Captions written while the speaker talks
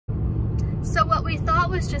So what we thought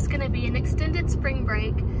was just going to be an extended spring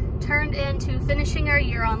break turned into finishing our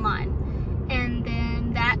year online. And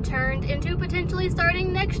then that turned into potentially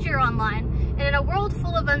starting next year online. And in a world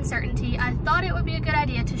full of uncertainty, I thought it would be a good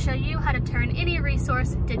idea to show you how to turn any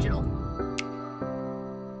resource digital.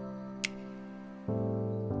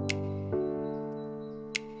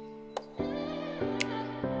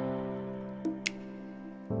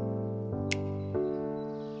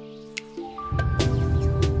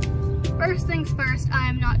 First things first, I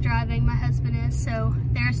am not driving, my husband is, so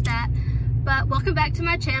there's that. But welcome back to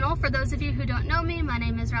my channel. For those of you who don't know me, my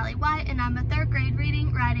name is Riley White and I'm a 3rd grade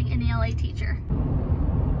reading, writing, and ELA teacher.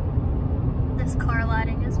 This car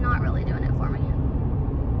lighting is not really doing it for me.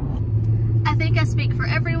 I think I speak for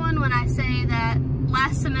everyone when I say that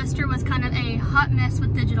last semester was kind of a hot mess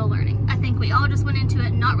with digital learning. I think we all just went into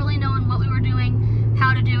it not really knowing what we were doing,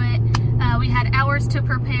 how to do it. We had hours to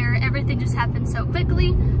prepare, everything just happened so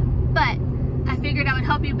quickly. But I figured I would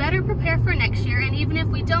help you better prepare for next year, and even if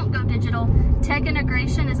we don't go digital, tech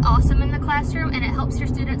integration is awesome in the classroom and it helps your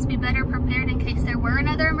students be better prepared in case there were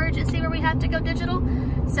another emergency where we have to go digital.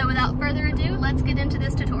 So without further ado, let's get into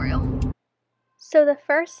this tutorial. So the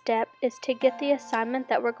first step is to get the assignment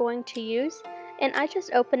that we're going to use, and I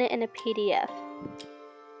just open it in a PDF.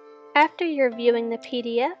 After you're viewing the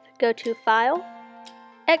PDF, go to File,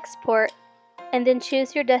 Export, and then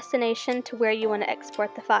choose your destination to where you want to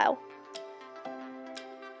export the file.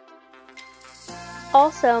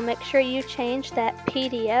 Also, make sure you change that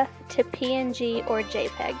PDF to PNG or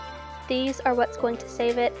JPEG. These are what's going to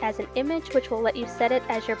save it as an image, which will let you set it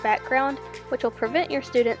as your background, which will prevent your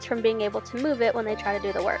students from being able to move it when they try to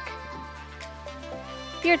do the work.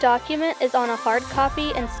 If your document is on a hard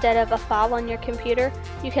copy instead of a file on your computer,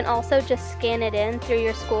 you can also just scan it in through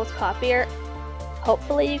your school's copier.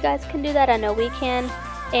 Hopefully you guys can do that, I know we can,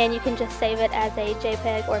 and you can just save it as a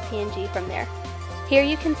JPEG or PNG from there. Here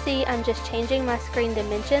you can see I'm just changing my screen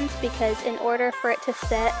dimensions because in order for it to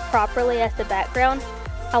set properly as the background,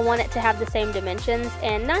 I want it to have the same dimensions,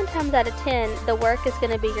 and 9 times out of 10 the work is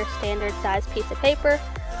going to be your standard size piece of paper,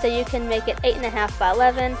 so you can make it 8.5 by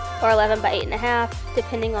 11 or 11 by 8.5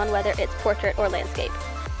 depending on whether it's portrait or landscape.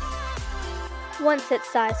 Once it's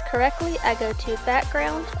sized correctly, I go to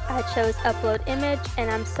background, I chose upload image, and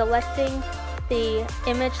I'm selecting the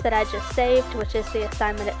image that I just saved, which is the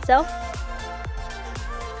assignment itself,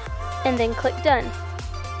 and then click done.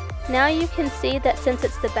 Now you can see that since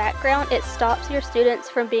it's the background, it stops your students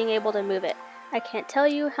from being able to move it. I can't tell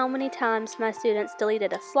you how many times my students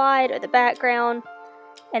deleted a slide or the background,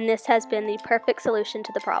 and this has been the perfect solution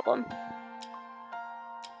to the problem.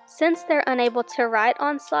 Since they're unable to write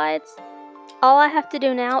on slides, all I have to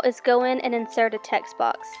do now is go in and insert a text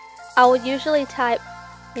box. I will usually type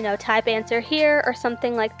answer here or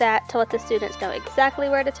something like that to let the students know exactly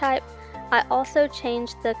where to type. I also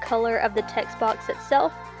changed the color of the text box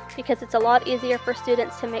itself because it's a lot easier for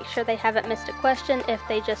students to make sure they haven't missed a question if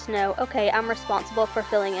they just know, okay, I'm responsible for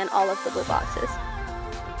filling in all of the blue boxes.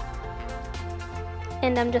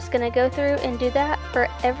 And I'm just going to go through and do that for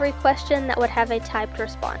every question that would have a typed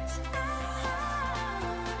response.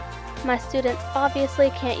 My students obviously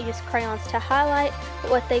can't use crayons to highlight,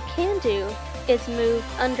 but what they can do is move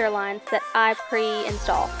underlines that I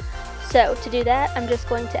pre-install. So to do that, I'm just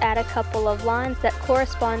going to add a couple of lines that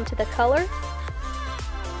correspond to the color,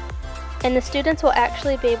 and the students will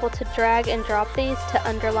actually be able to drag and drop these to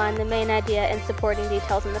underline the main idea and supporting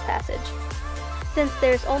details in the passage. Since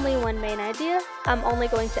there's only one main idea, I'm only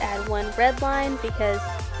going to add one red line because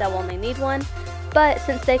they'll only need one. But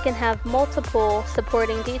since they can have multiple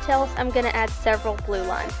supporting details, I'm going to add several blue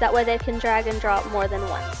lines. That way they can drag and drop more than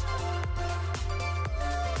once.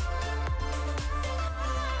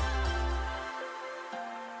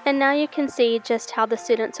 And now you can see just how the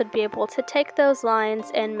students would be able to take those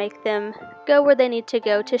lines and make them go where they need to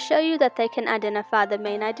go to show you that they can identify the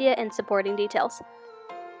main idea and supporting details.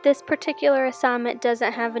 This particular assignment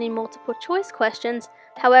doesn't have any multiple choice questions.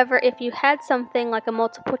 However, if you had something like a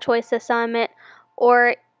multiple choice assignment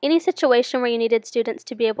or any situation where you needed students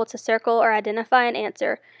to be able to circle or identify an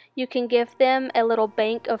answer, you can give them a little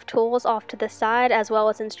bank of tools off to the side as well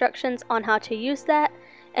as instructions on how to use that,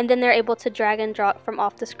 and then they're able to drag and drop from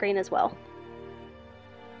off the screen as well.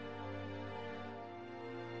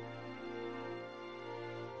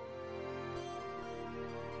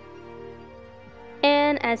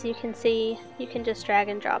 And as you can see, you can just drag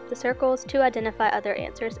and drop the circles to identify other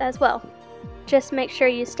answers as well. Just make sure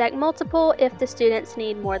you stack multiple if the students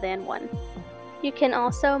need more than one. You can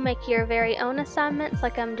also make your very own assignments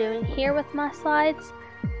like I'm doing here with my slides.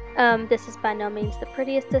 This is by no means the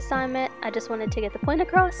prettiest assignment. I just wanted to get the point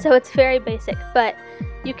across, so it's very basic. But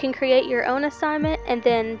You can create your own assignment and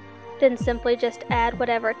then simply just add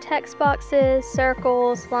whatever text boxes,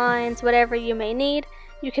 circles, lines, whatever you may need.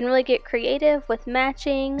 You can really get creative with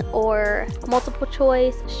matching or multiple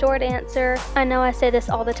choice, short answer. I know I say this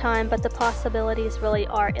all the time, but the possibilities really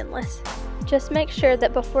are endless. Just make sure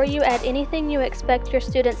that before you add anything you expect your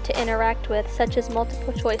students to interact with, such as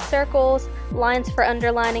multiple choice circles, lines for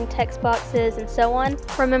underlining text boxes, and so on,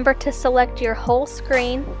 remember to select your whole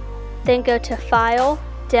screen, then go to File,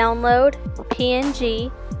 Download,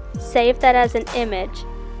 PNG, save that as an image,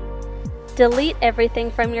 delete everything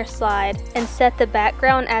from your slide, and set the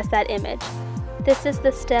background as that image. This is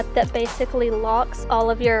the step that basically locks all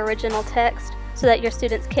of your original text so that your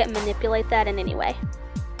students can't manipulate that in any way.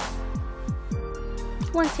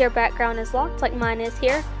 Once your background is locked, like mine is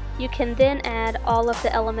here, you can then add all of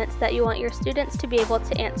the elements that you want your students to be able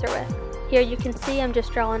to answer with. Here you can see I'm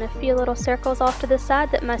just drawing a few little circles off to the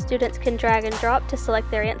side that my students can drag and drop to select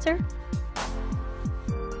their answer.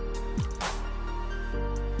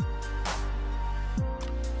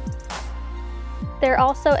 They're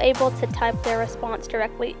also able to type their response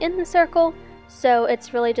directly in the circle, so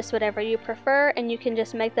it's really just whatever you prefer, and you can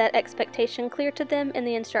just make that expectation clear to them in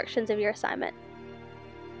the instructions of your assignment.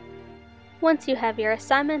 Once you have your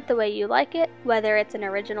assignment the way you like it, whether it's an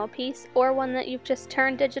original piece or one that you've just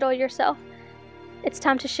turned digital yourself, it's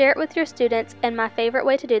time to share it with your students, and my favorite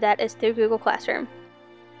way to do that is through Google Classroom.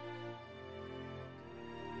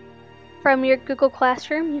 From your Google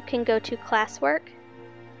Classroom, you can go to Classwork,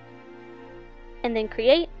 and then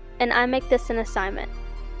Create, and I make this an assignment.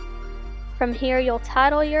 From here, you'll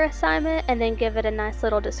title your assignment and then give it a nice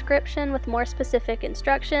little description with more specific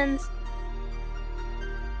instructions.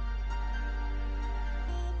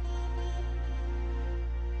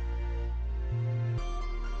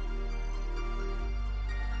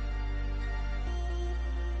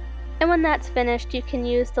 And when that's finished, you can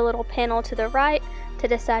use the little panel to the right to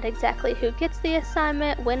decide exactly who gets the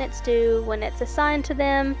assignment, when it's due, when it's assigned to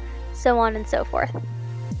them, so on and so forth.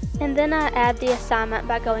 And then I add the assignment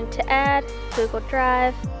by going to Add, Google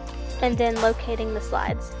Drive, and then locating the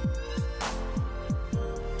slides.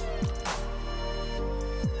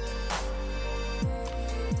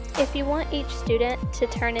 If you want each student to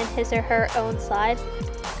turn in his or her own slide,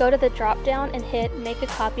 go to the drop down and hit Make a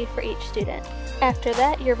Copy for each student. After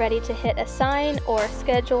that, you're ready to hit Assign or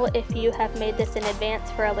Schedule if you have made this in advance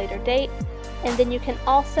for a later date. And then you can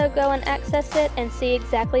also go and access it and see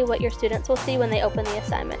exactly what your students will see when they open the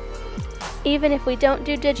assignment. Even if we don't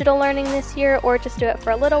do digital learning this year or just do it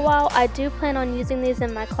for a little while, I do plan on using these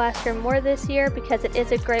in my classroom more this year because it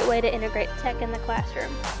is a great way to integrate tech in the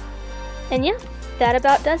classroom. And yeah, that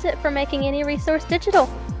about does it for making any resource digital.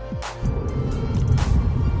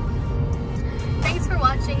 Thanks for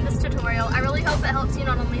watching this tutorial. I really hope it helps you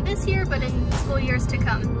not only this year, but in school years to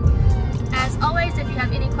come. As always, if you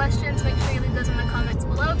have any questions, make sure you leave those in the comments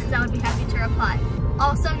below because I would be happy to reply.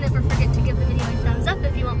 Also, never forget to give the video a thumbs up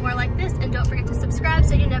if you want more like this, and don't forget to subscribe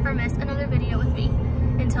so you never miss another video with me.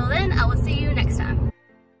 Until then, I will see you next time.